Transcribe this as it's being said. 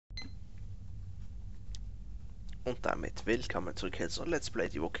Und damit willkommen zurück hier zu Let's Play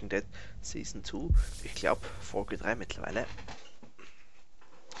The Walking Dead Season 2. Ich glaube Folge 3 mittlerweile.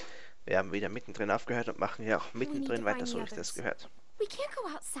 Wir haben wieder mittendrin aufgehört und machen hier auch mittendrin weiter, so wie ich das gehört. We can't go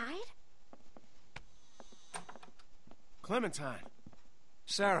outside. Clementine.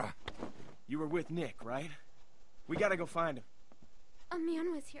 Sarah. You were with Nick, right? We gotta go find him. A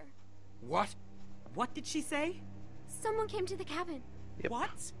man was here. What? What did she say? Someone came to the cabin. Yep.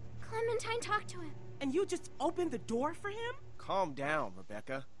 What? Clementine talked to him. And you just opened the door for him? Calm down,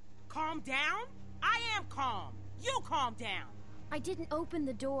 Rebecca. Calm down? I am calm. You calm down. I didn't open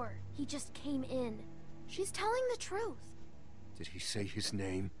the door. He just came in. She's telling the truth. Did he say his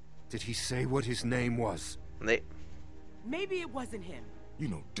name? Did he say what his name was? Nee, Maybe it wasn't him. You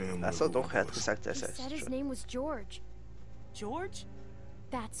know damn well also who doch, it er hat was. gesagt, er He sei said his name was George. George?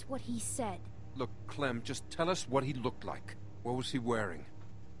 That's what he said. Look, Clem, just tell us what he looked like. What was he wearing?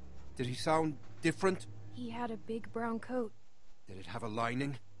 Did he sound different? He had a big brown coat. Did it have a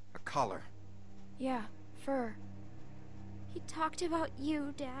lining? A collar? Yeah, fur. He talked about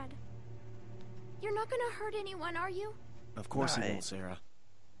you, Dad. You're not gonna hurt anyone, are you? Of course he Right. won't, Sarah.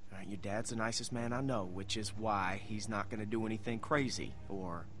 Your dad's the nicest man I know, which is why he's not gonna do anything crazy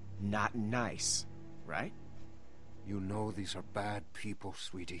or not nice, right? You know these are bad people,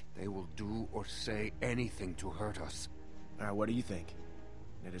 sweetie. They will do or say anything to hurt us. Alright, what do you think?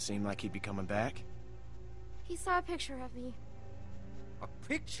 Did it seem like he'd be coming back? He saw a picture of me. A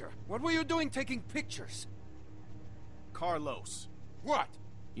picture? What were you doing taking pictures? Carlos, What?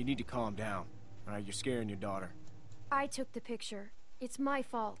 you need to calm down. Alright, you're scaring your daughter. I took the picture. It's my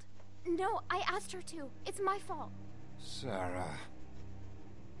fault. No, I asked her to. It's my fault. Sarah.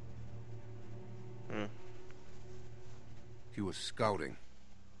 He was scouting.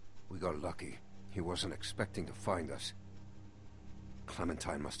 We got lucky. He wasn't expecting to find us.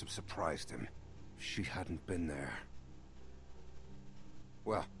 Clementine must have surprised him. She hadn't been there.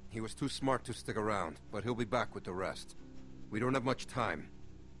 Well, he was too smart to stick around, but he'll be back with the rest. We don't have much time.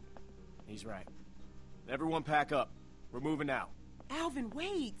 He's right. Everyone pack up. We're moving out. Alvin,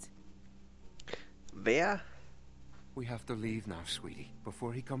 wait. Wer? We have to leave now, sweetie,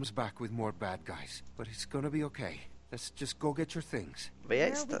 before he comes back with more bad guys. But it's gonna be okay. Let's just go get your things. Wer Where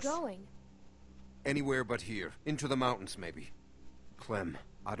are ist we das? going? Anywhere but here. Into the mountains, maybe. Clem,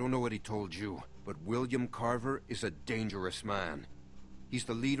 I don't know what he told you, but William Carver is a dangerous man. He's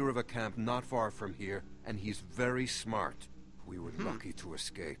the leader of a camp not far from here, and he's very smart. We were lucky to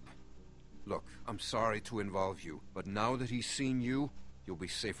escape. Look, I'm sorry to involve you, but now that he's seen you, you'll be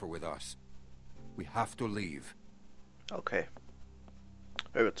safer with us. We have to leave. Okay.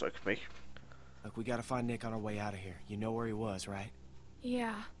 Überzeugt mich. Look, we gotta find Nick on our way out of here. You know where he was, right?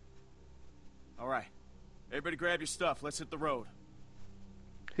 Yeah. Alright. Everybody grab your stuff. Let's hit the road.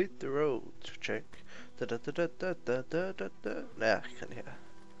 Hit the road, check. Da da da da da da da da da. Naja, ich kann hier.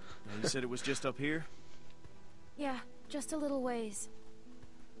 Now, you said it was just up here? Yeah, just a little ways.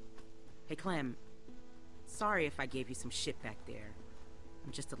 Hey, Clem. Sorry if I gave you some shit back there.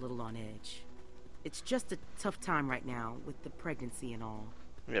 I'm just a little on edge. It's just a tough time right now with the pregnancy and all.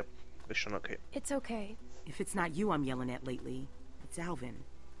 Yep, ist schon okay. It's okay. If it's not you I'm yelling at lately, it's Alvin.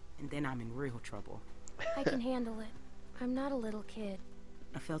 And then I'm in real trouble. I can handle it. I'm not a little kid.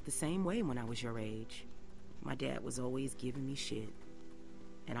 I felt the same way when I was your age. My dad was always giving me shit.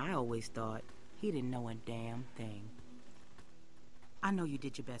 And I always thought he didn't know a damn thing. I know you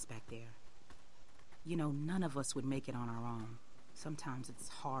did your best back there. You know, none of us would make it on our own. Sometimes it's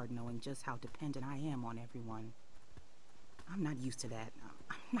hard knowing just how dependent I am on everyone. I'm not used to that.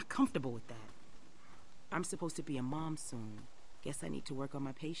 I'm not comfortable with that. I'm supposed to be a mom soon. Guess I need to work on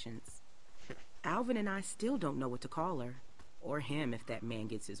my patience. Alvin and I still don't know what to call her. Or him if that man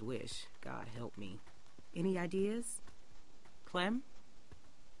gets his wish. God help me. Any ideas? Clem?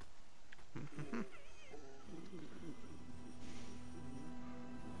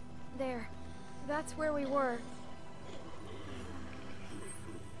 There. That's where we were.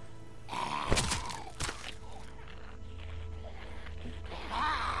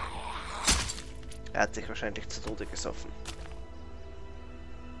 Er hat sich wahrscheinlich zu Tode gesoffen.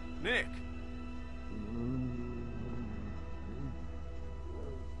 Nick!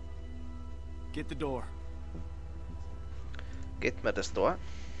 Get the door. Geht mir das Tor?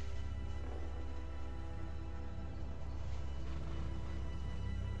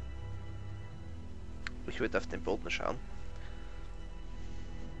 Ich würde auf den Boden schauen.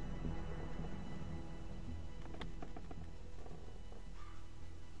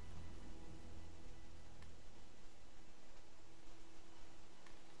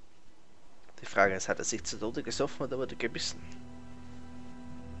 Die Frage ist, hat er sich zu Tode gesoffen oder wurde gebissen?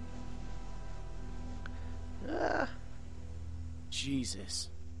 Ah,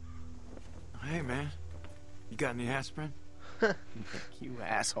 Jesus. Hey, man. You got any aspirin? You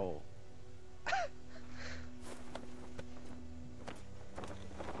asshole.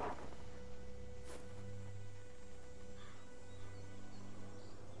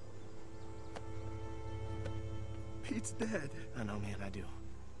 Pete's dead. I know, man, I do.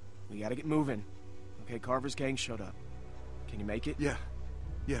 We gotta get moving. Okay, Carver's gang showed up. Can you make it? Yeah.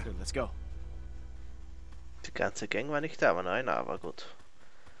 Yeah. Good, let's go. Die ganze Gang war nicht da, war nur einer, aber gut.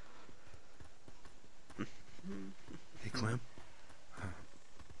 Hey, Clem.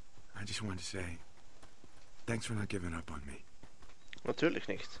 I just wanted to say, thanks for not giving up on me. Natürlich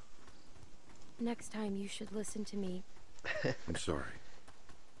nicht. Next time you should listen to me. I'm sorry.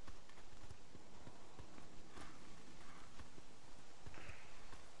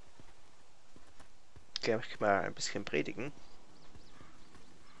 Kann ich mal ein bisschen predigen?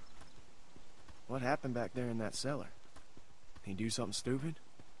 What happened back there in that cellar? He do something stupid?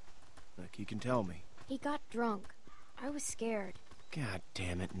 Look, you can tell me. He got drunk. I was scared. God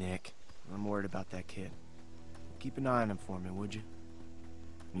damn it, Nick. I'm worried about that kid. Keep an eye on him for me, would you?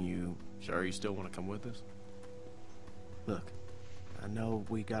 You sure you still want to come with us? Look, I know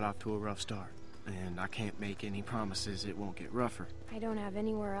we got off to a rough start, and I can't make any promises it won't get rougher. I don't have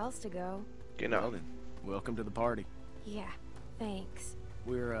anywhere else to go. Genau. Well then, welcome to the party. Yeah, thanks.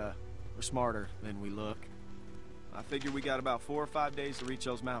 We're smarter than we look. I figure we got about 4 or 5 days to reach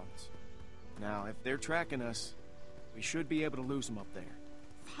those mountains. Now, if they're tracking us, we should be able to lose them up there.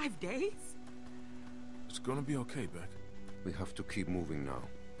 5 days? It's gonna be okay, Beck. We have to keep moving now.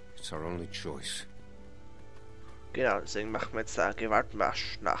 It's our only choice. Genau, deswegen machen wir jetzt da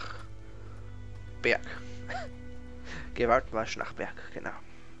Gewaltmarsch nach Berg. Gewaltmarsch nach Berg, genau.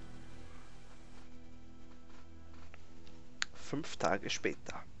 5 Tage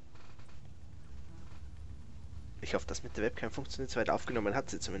später. Ich hoffe, dass mit der Webcam funktioniert, weil aufgenommen hat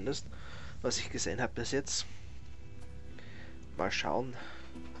sie zumindest, was ich gesehen habe bis jetzt. Mal schauen,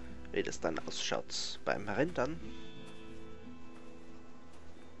 wie das dann ausschaut beim Rendern.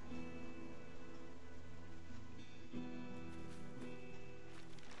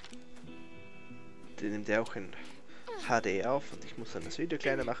 Die nimmt ja auch in HD auf und ich muss dann das Video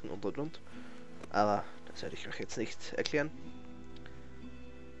kleiner machen und. Aber das werde ich euch jetzt nicht erklären.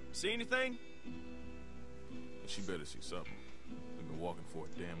 See anything? She better see something. We've been walking for a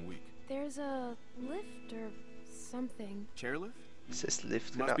damn week. There's a lift or something. Chairlift? Es ist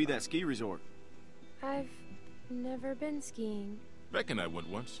Lift, Must genau. be that ski resort. I've never been skiing. Beck and I went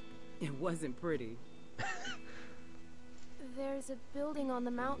once. It wasn't pretty. There's a building on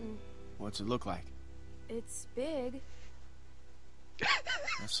the mountain. What's it look like? It's big.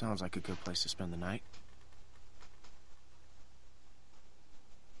 That sounds like a good place to spend the night.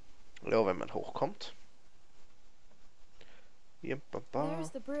 Ja, wenn man hochkommt. There's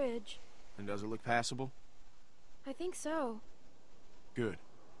the bridge. And does it look passable? I think so. Good.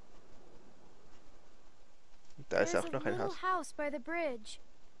 Da ist There's auch a noch ein little Haus. house by the bridge.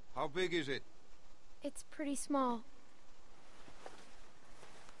 How big is it? It's pretty small.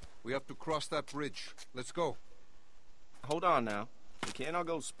 We have to cross that bridge. Let's go. Hold on now. We can't all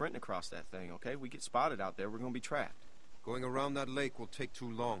go sprinting across that thing, okay? We get spotted out there, we're gonna be trapped. Going around that lake will take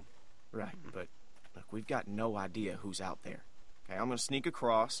too long. Right, but look, we've got no idea who's out there. Okay, I'm gonna sneak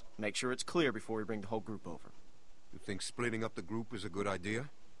across, make sure it's clear before we bring the whole group over. You think splitting up the group is a good idea?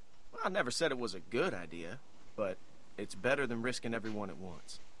 Well, I never said it was a good idea, but it's better than risking everyone at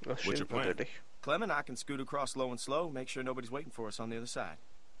once. Das What's your stimmt plan? natürlich. Clem and I can scoot across low and slow, make sure nobody's waiting for us on the other side.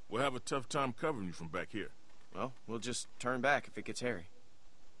 We'll have a tough time covering you from back here. Well, we'll just turn back if it gets hairy.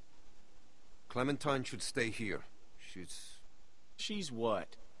 Clementine should stay here. She's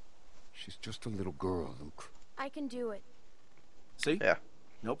what? She's just a little girl, Luke. I can do it. See? Ja.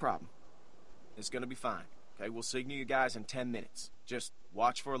 No problem. It's gonna be fine. Okay, we'll signal you guys in 10 minutes. Just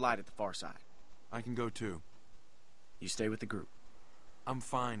watch for a light at the far side. I can go too. You stay with the group. I'm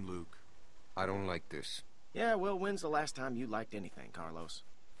fine, Luke. I don't like this. Yeah, well, when's the last time you liked anything, Carlos?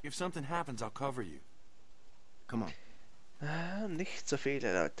 If something happens, I'll cover you. Come on. Nicht so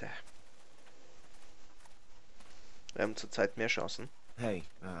viele Leute. Wir haben zurzeit mehr Chancen. Hey,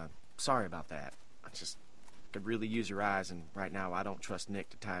 sorry about that. I just could really use your eyes, and right now I don't trust Nick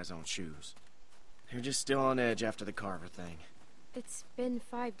to tie his own shoes. You're just still on edge after the Carver thing. It's been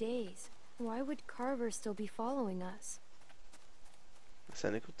 5 days. Why would Carver still be following us? Das ist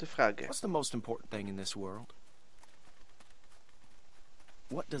eine gute Frage. What's the most important thing in this world?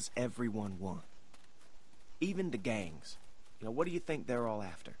 What does everyone want? Even the gangs. You know, what do you think they're all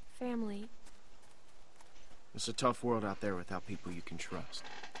after? Family. It's a tough world out there without people you can trust.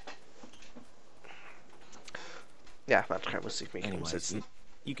 Ja, manchmal muss ich mich Anyways, umsetzen.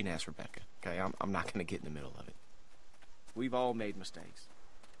 you can ask Rebecca, okay? I'm not gonna get in the middle of it. We've all made mistakes.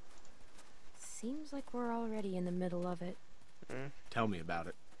 Seems like we're already in the middle of it. Tell me about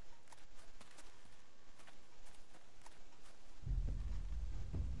it.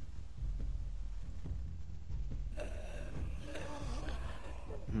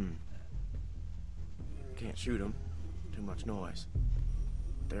 Can't shoot them. Too much noise.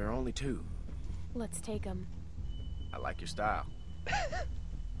 There are only two. Let's take him. I like your style.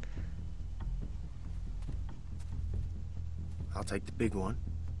 I'll take the big one.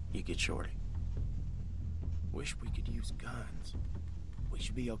 You get Shorty. Wish we could use guns. We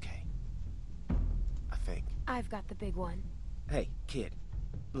should be okay. I think. I've got the big one. Hey, kid.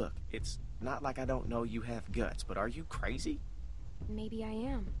 Look, it's not like I don't know you have guts, but are you crazy? Maybe I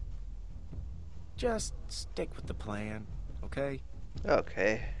am. Just stick with the plan, okay?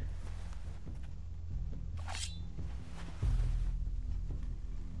 Okay.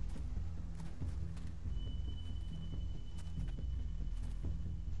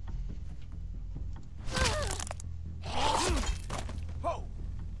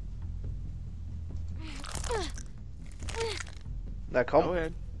 Na komm. Go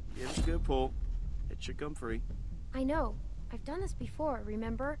ahead. Give it a good pull. It should come free. I know. I've done this before,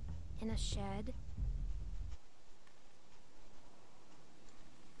 remember? In a shed.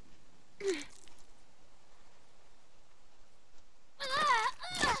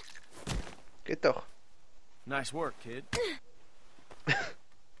 Geht doch. Nice work, kid.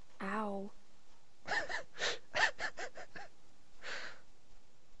 Ow.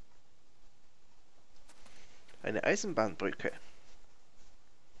 Eine Eisenbahnbrücke.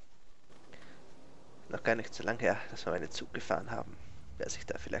 Noch gar nicht so lange her, dass wir einen Zug gefahren haben. Wer sich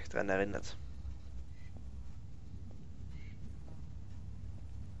da vielleicht dran erinnert.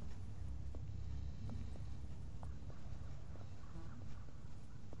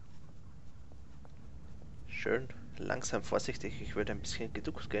 Schön, langsam, vorsichtig. Ich würde ein bisschen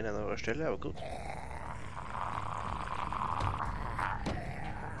geduckt gehen an eurer Stelle, aber gut.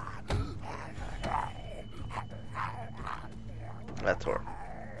 Na toll.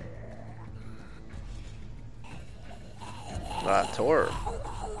 Na toll.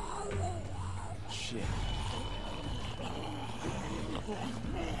 Shit.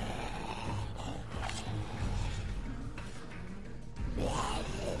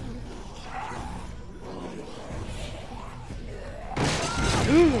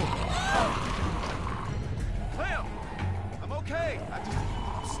 Clem! I'm okay. I'm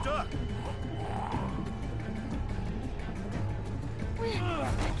stuck. I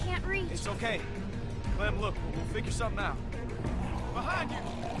can't reach. It's okay. Clem, look, we'll figure something out. Behind you!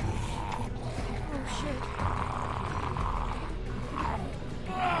 Oh shit.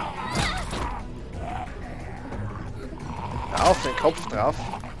 Auf den Kopf drauf.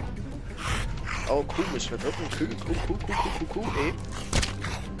 Oh, Kuh müssen wir drücken. Kuh,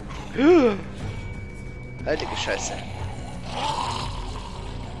 Heilige Scheiße.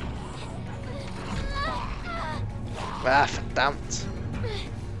 Ah, verdammt.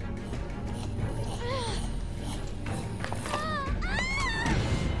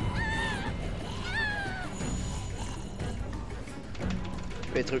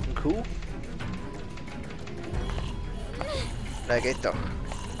 Wir drücken Q. Na, geht doch.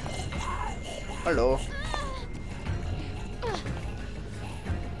 Hallo.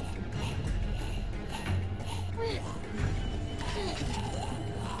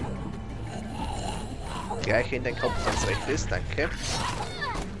 Gleich in den Kopf, wenn es recht ist, danke.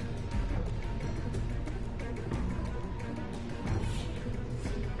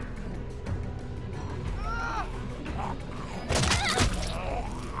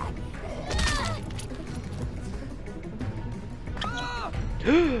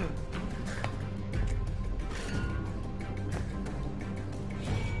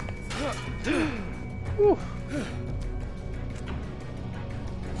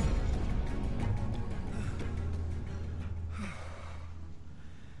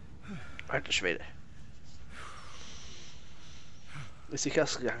 Alter Schwede. Ist sich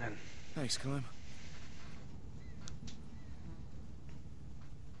ausgegangen. Thanks, Clem.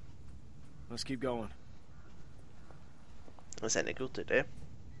 Let's keep going. Das ist eine gute Idee.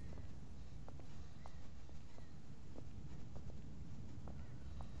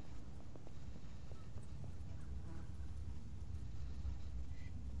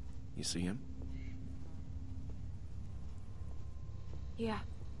 You see him? Yeah.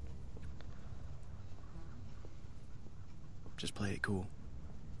 Just play it cool.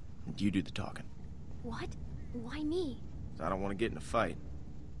 You do the talking. What? Why me? I don't want to get in a fight.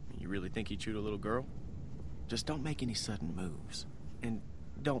 You really think he'd shoot a little girl? Just don't make any sudden moves. And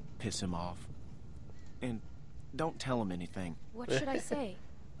don't piss him off. And don't tell him anything. What should I say?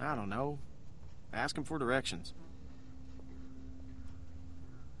 I don't know. Ask him for directions.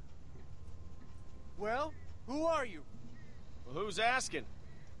 Well, who are you? Well, who's asking?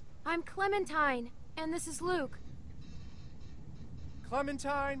 I'm Clementine, and this is Luke.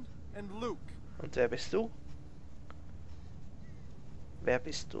 Clementine and Luke. Und wer bist du? Wer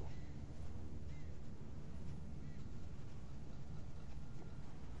bist du?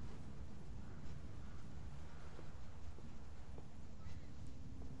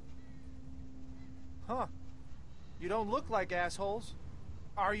 Huh. You don't look like assholes.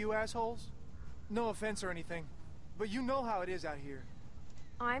 Are you assholes? No offense or anything, but you know how it is out here.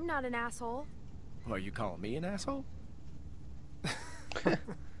 I'm not an asshole. Well, are you calling me an asshole?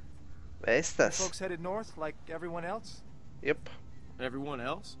 Wer ist das? Folks headed north like everyone else? Yep. Everyone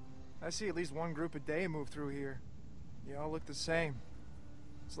else? I see at least one group a day move through here. You all look the same.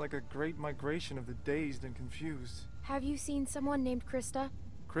 It's like a great migration of the dazed and confused. Have you seen someone named Krista?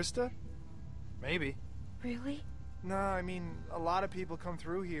 Krista? Maybe. Really? No, I mean, a lot of people come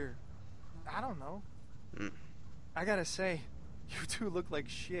through here. I don't know. I gotta say, you two look like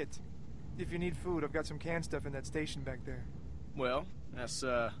shit. If you need food, I've got some canned stuff in that station back there. Well, that's,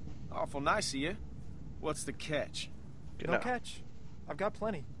 awful nice of you. What's the catch? No catch. I've got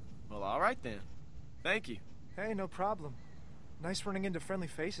plenty. Well, all right then. Thank you. Hey, no problem. Nice running into friendly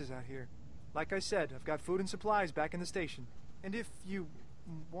faces out here. Like I said, I've got food and supplies back in the station. And if you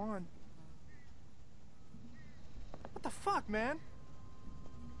want... What the fuck, man?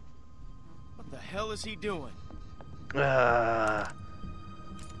 What the hell is he doing? Ah,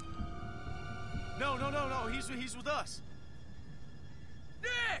 No, he's with us.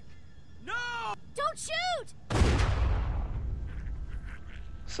 Nick! No! Don't shoot!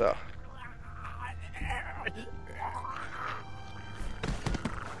 so.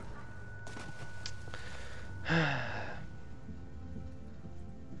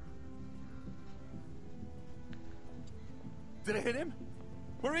 Did I hit him?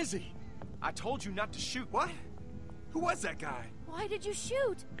 Where is he? I told you not to shoot. What? Who was that guy? Why did you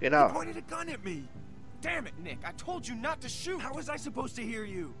shoot? He Genau. pointed a gun at me. Damn it, Nick. I told you not to shoot. How was I supposed to hear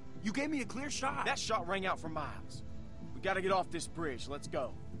you? You gave me a clear shot. That shot rang out for miles. We gotta get off this bridge. Let's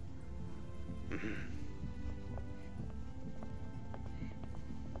go.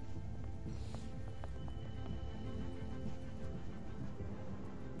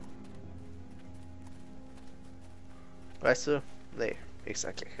 Weißt du? Nee, ich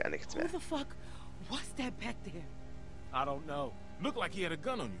sag gleich gar nichts Who mehr. the fuck was that back there? I don't know. Looked like he had a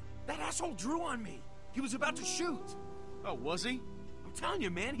gun on you. That asshole drew on me. He was about to shoot. Oh, was he? I'm telling you,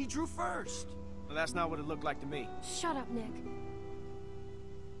 man, he drew first. Well, that's not what it looked like to me. Shut up, Nick.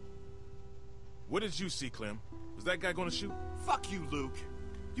 What did you see, Clem? Was that guy gonna shoot? Fuck you, Luke.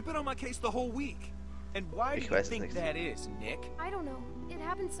 You've been on my case the whole week. And why do Ich you weiß es think nicht. that is, Nick? I don't know. It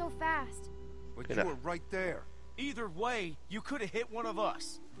happened so fast. But Genau. you were right there. Either way, you could have hit one of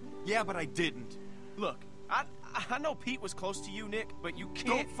us. Yeah, but I didn't. Look, I know Pete was close to you, Nick, but you Don't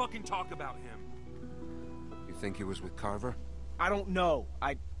can't... fucking talk about him. You think he was with Carver? I don't know.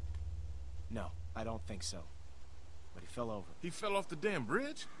 No, I don't think so. But he fell over. He fell off the damn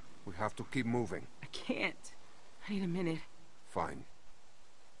bridge? We have to keep moving. I can't. I need a minute. Fine.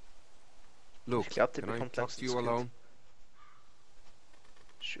 Luke, Ich glaub, der can I bekommt talk langsam to you das Kind. alone?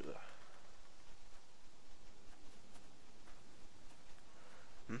 Sure.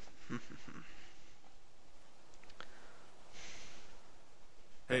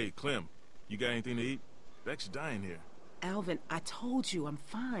 Hey, Clem, you got anything to eat? Beck's dying here. Alvin, I told you I'm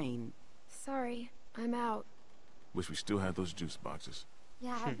fine. Sorry, I'm out. Wish we still had those juice boxes.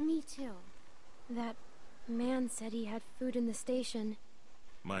 Yeah, me too. That man said he had food in the station.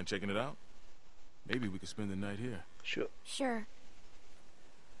 Mind checking it out? Maybe we could spend the night here. Sure. Sure.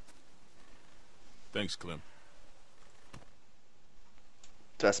 Thanks, Clem.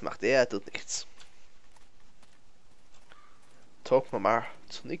 Was macht er? Er tut nichts. Talken wir mal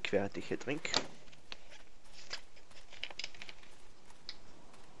zu Nick, während ich hier trinke.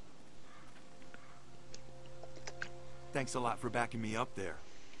 Thanks a lot for backing me up there.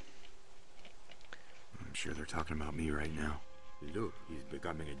 I'm sure they're talking about me right now. Luke, he's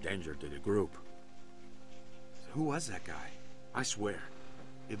becoming a danger to the group. Who was that guy? I swear,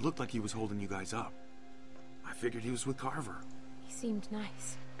 it looked like he was holding you guys up. I figured he was with Carver. He seemed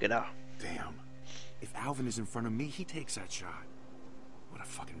nice. Genau. Damn. If Alvin is in front of me, he takes that shot. What a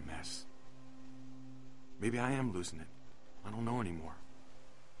fucking mess. Maybe I am losing it. I don't know anymore.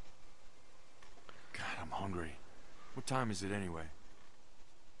 God, I'm hungry. What time is it anyway?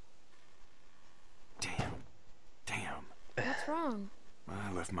 Damn.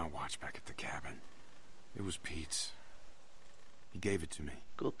 left my watch back at the cabin. It was Pete's. He gave it to me.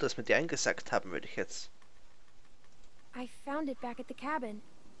 Gut, dass wir die eingesackt haben, würde ich jetzt. I found it back at the cabin.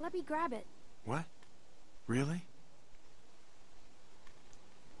 Let me grab it. What? Really?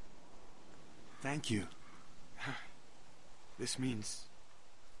 Thank you. This means...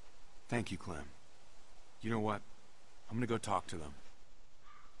 Thank you, Clem. You know what? I'm gonna go talk to them.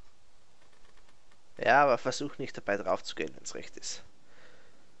 Ja, aber versuch nicht dabei drauf zu gehen, wenn es recht ist.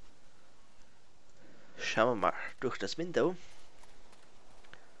 Schauen wir mal durch das Window.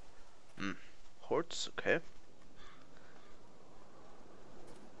 Holz, okay.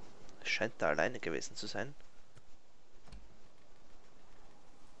 Scheint da alleine gewesen zu sein.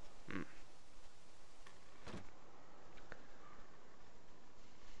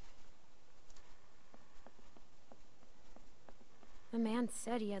 The man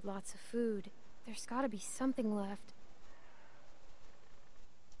said he had lots of food. There's gotta be something left.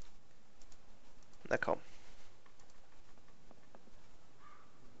 Na komm.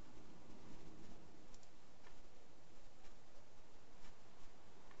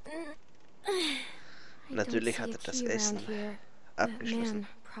 Natürlich hat er das Essen abgeschlossen. Man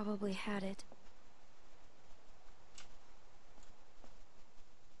probably had it.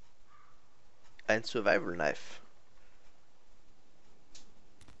 Ein Survival Knife.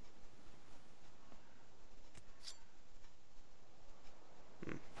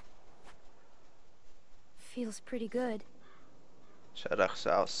 Feels pretty good. Schaut auch so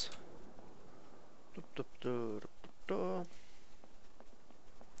aus.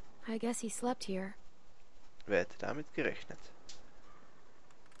 I guess he slept here. Wer hätte damit gerechnet?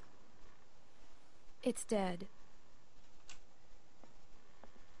 It's dead.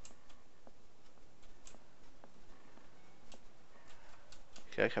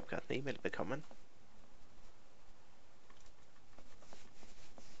 Ja, ich habe gerade eine E-Mail bekommen.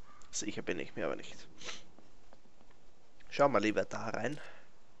 Sicher bin ich mir aber nicht. Schau mal lieber da rein.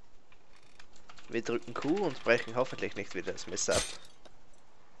 Wir drücken Q und brechen hoffentlich nicht wieder das Messer ab.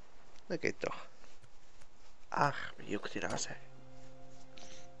 Na geht doch. Ach, mir juckt die Nase.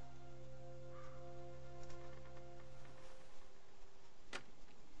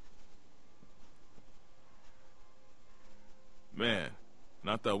 Man, and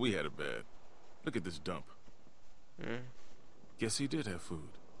I thought we had it bad. Look at this dump. Guess he did have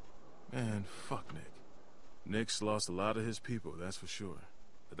food. Man, fuck Nick. Nick's lost a lot of his people, that's for sure.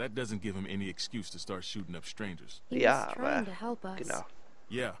 But that doesn't give him any excuse to start shooting up strangers. He was trying to help us. Genau.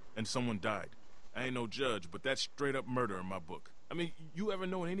 Yeah, and someone died. I ain't no judge, but that's straight up murder in my book. I mean, you ever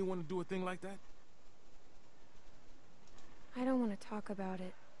known anyone to do a thing like that? I don't want to talk about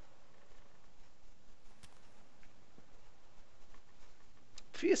it.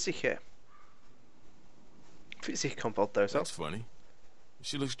 Pfirsiche. Pfirsichkompott also. That's funny.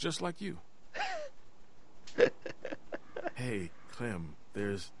 She looks just like you. Hey, Clem,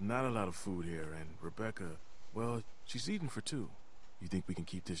 there's not a lot of food here, and Rebecca, well, she's eating for two. You think we can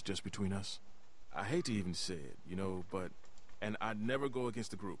keep this just between us? I hate to even say it, you know, but... And I'd never go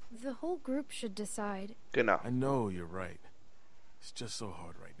against the group. The whole group should decide. Genau. I know, you're right. It's just so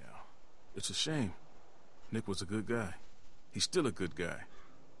hard right now. It's a shame. Nick was a good guy. He's still a good guy.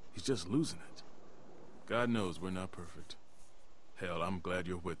 He's just losing it. God knows we're not perfect. Hell, I'm glad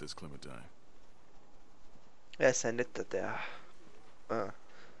you're with us, Clementine. Er ist ein netter, der...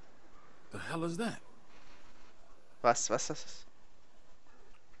 The hell is that? Was ist?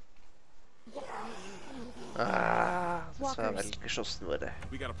 Ah, das war, weil geschossen wurde.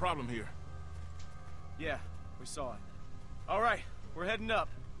 We got a problem here. Yeah, we saw it. All right, we're heading up.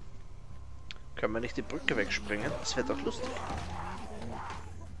 Können wir nicht die Brücke wegspringen? Das wäre doch lustig.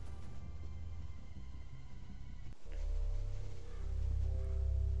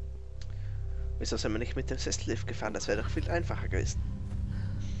 Wieso sind wir nicht mit dem Sessellift gefahren? Das wäre doch viel einfacher gewesen.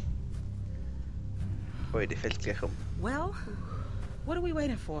 Oh, die fällt gleich um. Well, what are we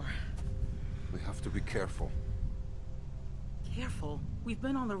waiting for? We have to be careful. Careful? We've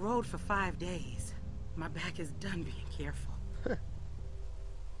been on the road for 5 days. My back is done being careful.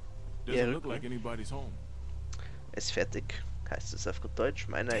 Doesn't look like anybody's home. Ist fertig, heißt es auf gut Deutsch.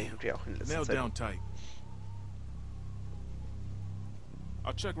 Meiner irgendwie auch in letzter Nailed Zeit. down tight.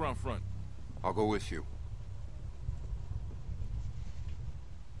 I'll check around front. I'll go with you.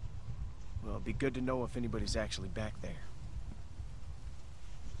 Well, it'd be good to know if anybody's actually back there.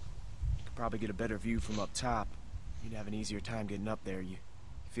 Could probably get a better view from up top. You'd have an easier time getting up there. You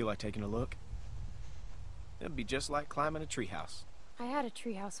feel like taking a look? It'd be just like climbing a treehouse. I had a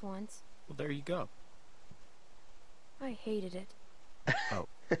treehouse once. Well, there you go. I hated it. Oh.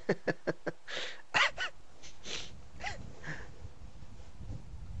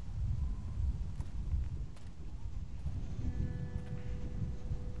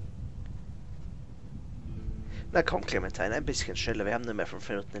 Na komm, Clementine, ein bisschen schneller. Wir haben nur mehr 5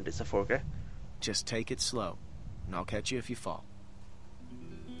 Minuten in dieser Folge. Just take it slow, and I'll catch you if you fall.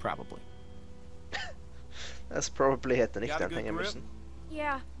 Probably. Das probably hätte nicht Got a good anhängen grip? müssen.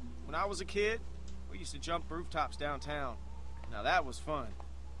 Yeah. When I was a kid, we used to jump rooftops downtown. Now that was fun.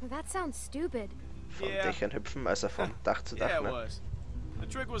 That sounds stupid. Von Yeah. Dächern hüpfen, also von Dach zu Yeah, Dach, it ne? was. The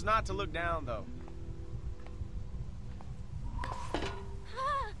trick was not to look down, though.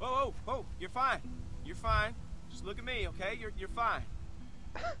 Whoa, whoa, whoa! You're fine. You're fine. Just look at me, okay? You're fine.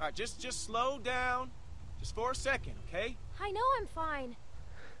 All right, just slow down, just for a second, okay? I know I'm fine.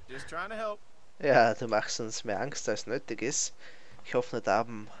 Just trying to help. Ja, du machst uns mehr Angst, als nötig ist. Ich hoffe nicht,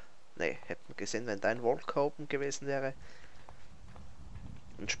 haben... Ne, hätten wir gesehen, wenn dein Walker oben gewesen wäre.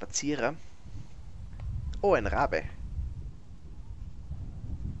 Ein Spazierer. Oh, ein Rabe.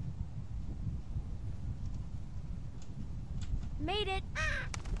 Made it.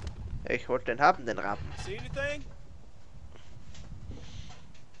 Ich wollte den haben, den Raben. See anything?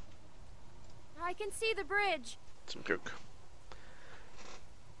 I can see the bridge. Zum Glück.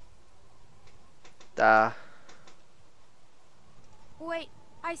 Da Wait,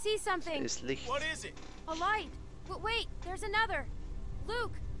 I see something. ist Licht. What is it? A light. But wait, there's another.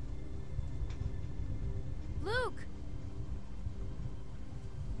 Luke. Luke.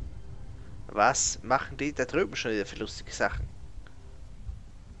 Was machen die da drüben schon wieder für lustige Sachen?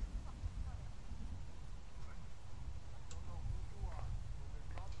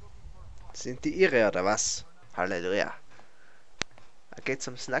 Sind die irre oder was? Halleluja. Da geht's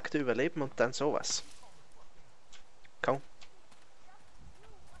ums nackte Überleben und dann sowas. Komm.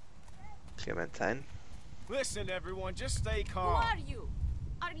 Clementine. Listen, everyone, just stay Who calm. are you?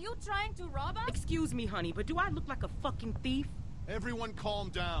 Are you trying to rob us? Excuse me, honey, but do I look like a fucking thief? Everyone calm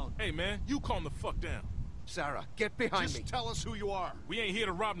down. Hey, man, you calm the fuck down. Sarah, get behind Just me. tell us who you are. We ain't here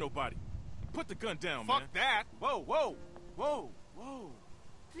to rob nobody. Put the gun down, Fuck man. that! Whoa, whoa, whoa, whoa!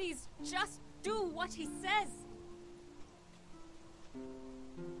 Please, just do what he says.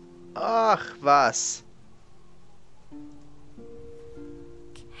 Ach, was?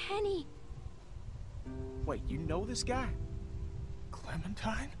 Kenny. Wait, you know this guy?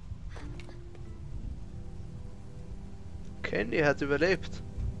 Clementine? Kenny hat überlebt.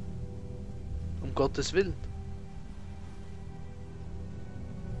 Um Gottes Willen.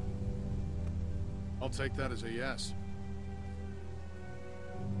 I'll take that as a yes.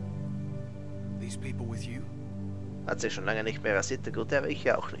 These people with you? Hat sich schon lange nicht mehr rasiert, der Gute, aber ich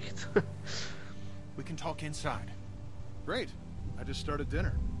ja auch nicht. We can talk inside. Great. I just started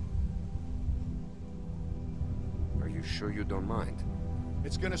dinner. Are you sure you don't mind?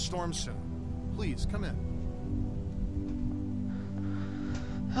 It's gonna storm soon. Please, come in.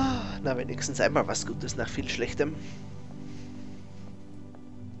 Na, wenigstens einmal was Gutes nach viel Schlechtem.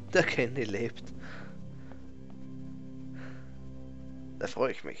 Der Kenny lebt. Da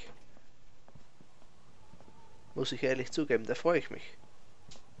freue ich mich. Muss ich ehrlich zugeben, da freue ich mich.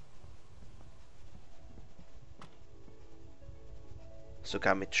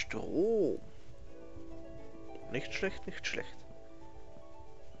 Sogar mit Strom. Nicht schlecht, nicht schlecht.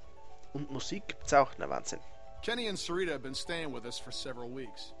 Und Musik gibt's auch, na Wahnsinn. Kenny and Sarita have been staying with us for several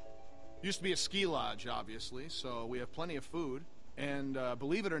weeks. Used to be a ski lodge, obviously, so we have plenty of food. And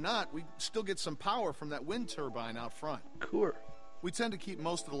believe it or not, we still get some power from that wind turbine out front. Cool. We tend to keep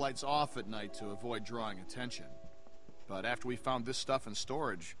most of the lights off at night to avoid drawing attention. But after we found this stuff in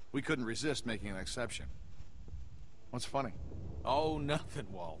storage, we couldn't resist making an exception. What's funny? Oh, nothing,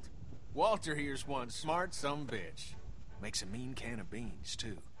 Walt. Walter here's one smart sumbitch. Makes a mean can of beans,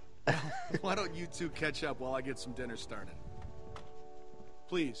 too. Why don't you two catch up while I get some dinner started?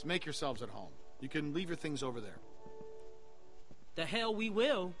 Please, make yourselves at home. You can leave your things over there. The hell we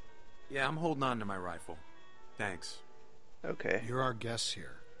will. Yeah, I'm holding on to my rifle. Thanks. Okay. You're our guests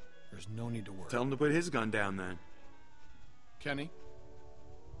here. There's no need to worry. Tell him to put his gun down, then. Kenny?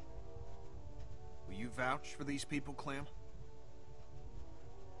 Will you vouch for these people, Clem?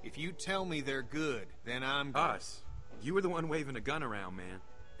 If you tell me they're good, then I'm good. Us. You were the one waving a gun around, man.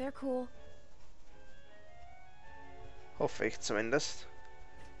 They're cool. Hoffe ich zumindest.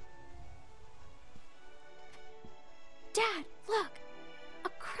 Dad, look! A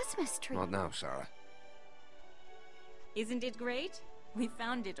Christmas tree. Not now, Sarah. Isn't it great? We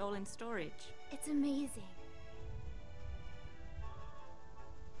found it all in storage. It's amazing.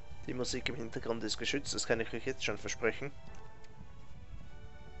 Die Musik im Hintergrund ist geschützt, das kann ich euch jetzt schon versprechen.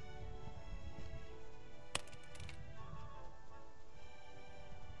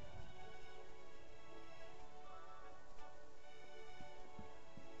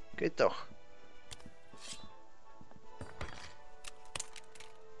 Geht doch.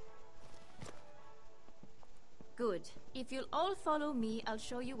 Good. If you'll all follow me, I'll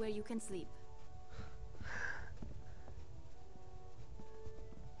show you where you can sleep.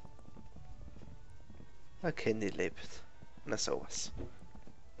 Kenny lebt. Na sowas.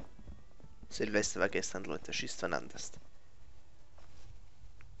 Silvester war gestern, Leute. Schießt wann anders.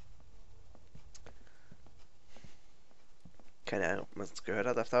 Keine Ahnung, ob man es gehört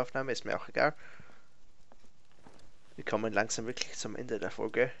hat auf der Aufnahme. Ist mir auch egal. Wir kommen langsam wirklich zum Ende der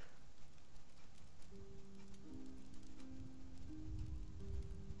Folge.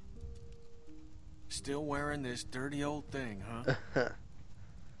 Still wearing this dirty old thing, huh?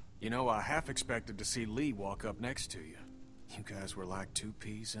 You know, I half expected to see Lee walk up next to you. You guys were like two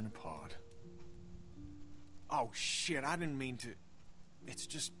peas in a pod. Oh, shit, I didn't mean to... It's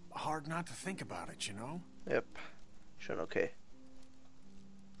just hard not to think about it, you know? Yep, schon okay.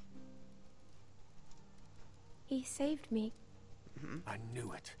 He saved me. I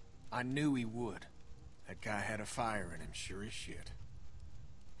knew it. I knew he would. That guy had a fire in him, sure as shit.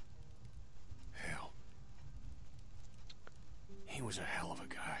 Hell. He was a hell of a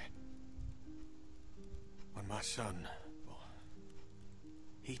guy. When my son... well,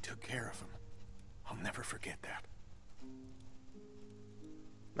 he took care of him. I'll never forget that.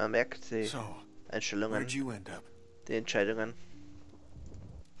 Man merkt die Einstellungen, where'd you end up? Die Entscheidungen.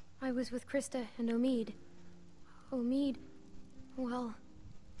 I was with Krista and Omid. Omid, well...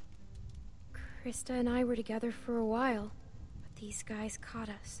 Krista and I were together for a while, but these guys caught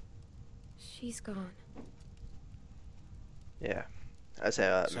us. She's gone. Yeah,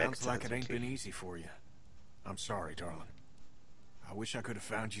 also sounds like it ain't been easy for you. I'm sorry, darling. I wish I could have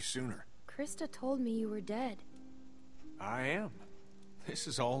found you sooner. Krista told me you were dead. I am. This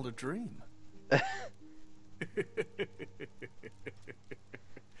is all a dream.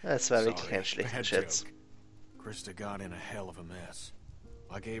 Das war wirklich ein schlechter Scherz. Krista got in a hell of a mess.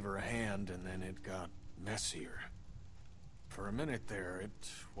 I gave her a hand and then it got messier. For a minute there, it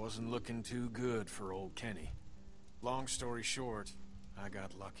wasn't looking too good for old Kenny. Long story short, I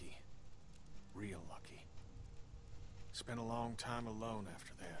got lucky. Real lucky. Spent a long time alone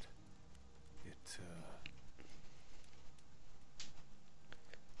after that.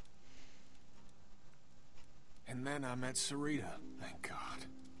 And then I met Sarita, thank God.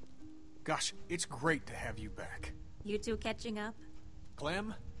 Gosh, it's great to have you back. You two catching up?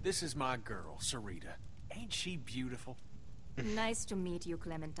 Clem, this is my girl, Sarita. Ain't she beautiful? Nice to meet you,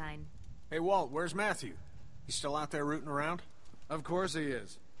 Clementine. Hey, Walt, where's Matthew? He's still out there rooting around? Of course he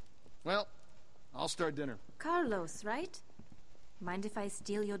is. Well, I'll start dinner. Carlos, right? Mind if I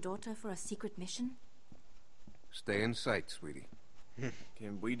steal your daughter for a secret mission? Stay in sight, sweetie.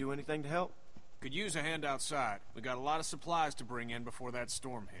 Can we do anything to help? Could use a hand outside. We got a lot of supplies to bring in before that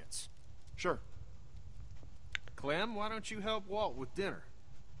storm hits. Sure. Clem, why don't you help Walt with dinner?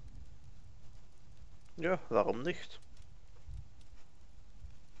 Ja, warum nicht?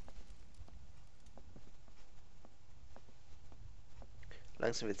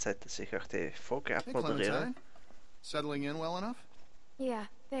 Langsam wird Zeit, dass ich auch die Folge Hey, abmoderiere. Clementine. Settling in well enough? Yeah,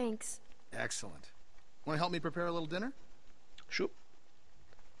 thanks. Excellent. Want to help me prepare a little dinner? Sure.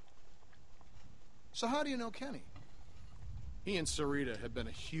 So how do you know Kenny? He and Sarita have been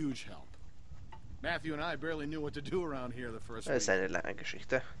a huge help. Matthew and I barely knew what to do around here the first Das week. ist eine lange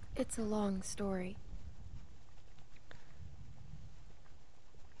Geschichte. It's a long story.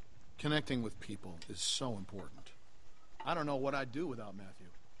 Connecting with people is so important. I don't know what I'd do without Matthew.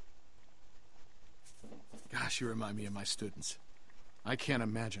 Gosh, you remind me of my students. I can't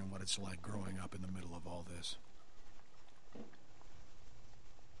imagine what it's like growing up in the middle of all this.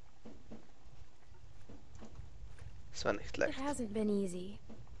 Es war nicht It leicht. hasn't been easy.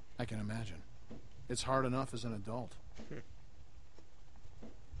 I can imagine. It's hard enough as an adult.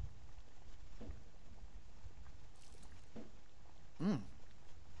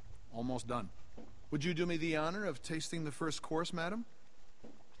 Almost done. Would you do me the honor of tasting the first course, madam?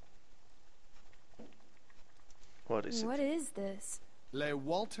 What is What it? is this? Le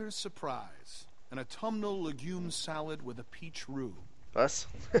Walter Surprise. An autumnal legume salad with a peach roux. Was?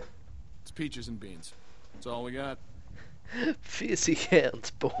 It's peaches and beans. That's all we got. Pfirsiche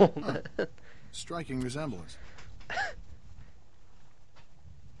und Bohnen. Striking resemblance.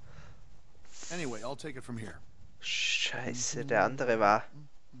 Anyway, I'll take it from here. Scheiße, der andere war...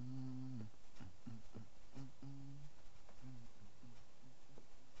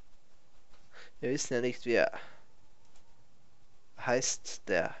 Wir wissen ja nicht, wie er heißt,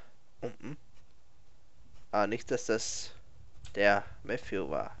 der unten. Aber nicht, dass das der Matthew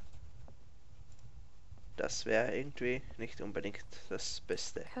war. Das wäre irgendwie nicht unbedingt das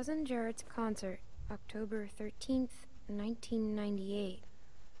Beste. Cousin Jared's concert, October 13th, 1998.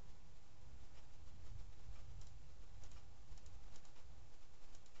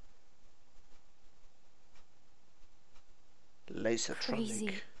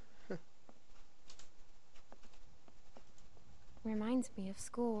 Lasertronic. Reminds me of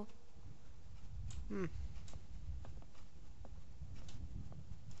school.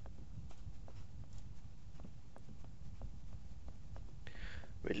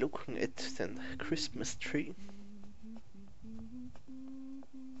 We're looking at the Christmas tree.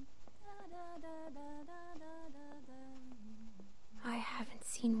 I haven't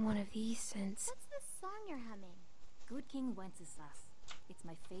seen one of these since. What's this song you're humming? Good King Wenceslas. It's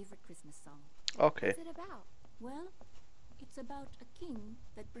my favorite Christmas song. Okay. What's it about? Well, it's about a king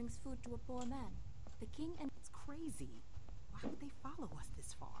that brings food to a poor man. The king and... It's crazy. Why would they follow us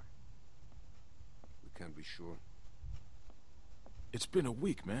this far? We can't be sure. It's been a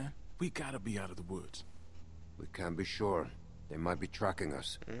week, man. We gotta be out of the woods. We can't be sure. They might be tracking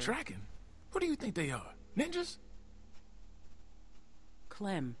us. Tracking? Who do you think they are? Ninjas?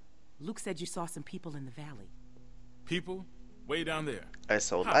 Clem, Luke said you saw some people in the valley. People? Way down there. I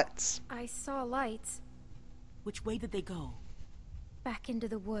saw lights. I saw lights. Which way did they go? Back into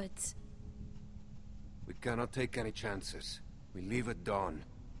the woods. We cannot take any chances. We leave at dawn.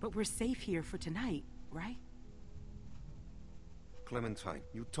 But we're safe here for tonight, right? Clementine,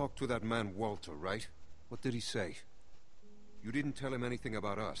 you talked to that man Walter, right? What did he say? You didn't tell him anything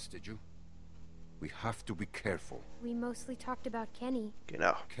about us, did you? We have to be careful. We mostly talked about Kenny.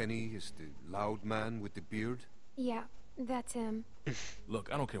 Genau. Kenny is the loud man with the beard? Yeah, that's him. Look,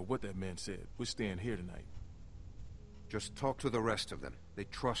 I don't care what that man said. We're staying here tonight. Just talk to the rest of them. They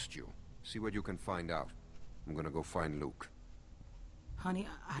trust you. See what you can find out. I'm gonna go find Luke. Honey,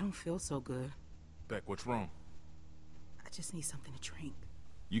 I don't feel so good. Beck, what's wrong? I just need something to drink.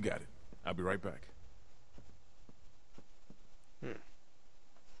 You got it. I'll be right back.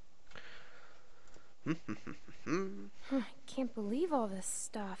 I can't believe all this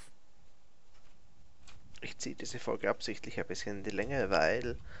stuff. Ich ziehe diese Folge absichtlich ein bisschen in die Länge,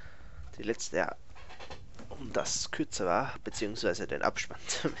 weil die letzte ja um das kürzer war, beziehungsweise den Abspann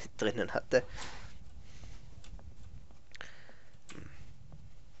mit drinnen hatte.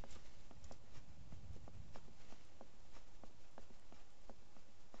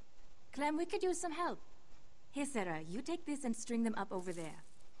 Clem, we could use some help. Here, Sarah, you take this and string them up over there.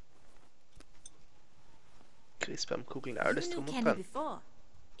 Chris beim Kugeln alles You drum knew und Kenny dran. before.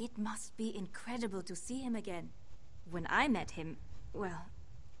 It must be incredible to see him again. When I met him, well,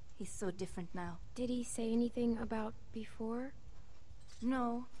 he's so different now. Did he say anything about before?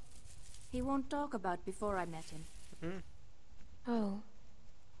 No, he won't talk about before I met him. Oh.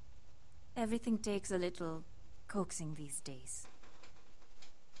 Everything takes a little coaxing these days.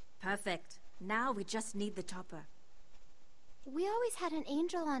 Perfect. Now we just need the topper. We always had an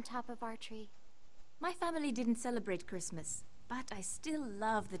angel on top of our tree. My family didn't celebrate Christmas, but I still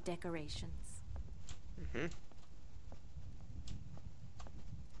love the decorations.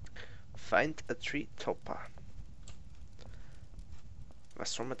 Find a tree topper.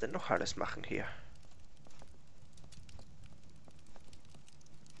 Was soll man denn noch alles machen hier?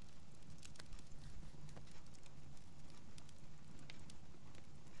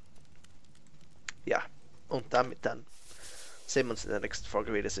 Ja, und damit dann sehen wir uns in der nächsten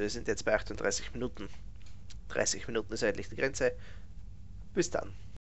Folge wieder. Also wir sind jetzt bei 38 Minuten. 30 Minuten ist eigentlich die Grenze. Bis dann.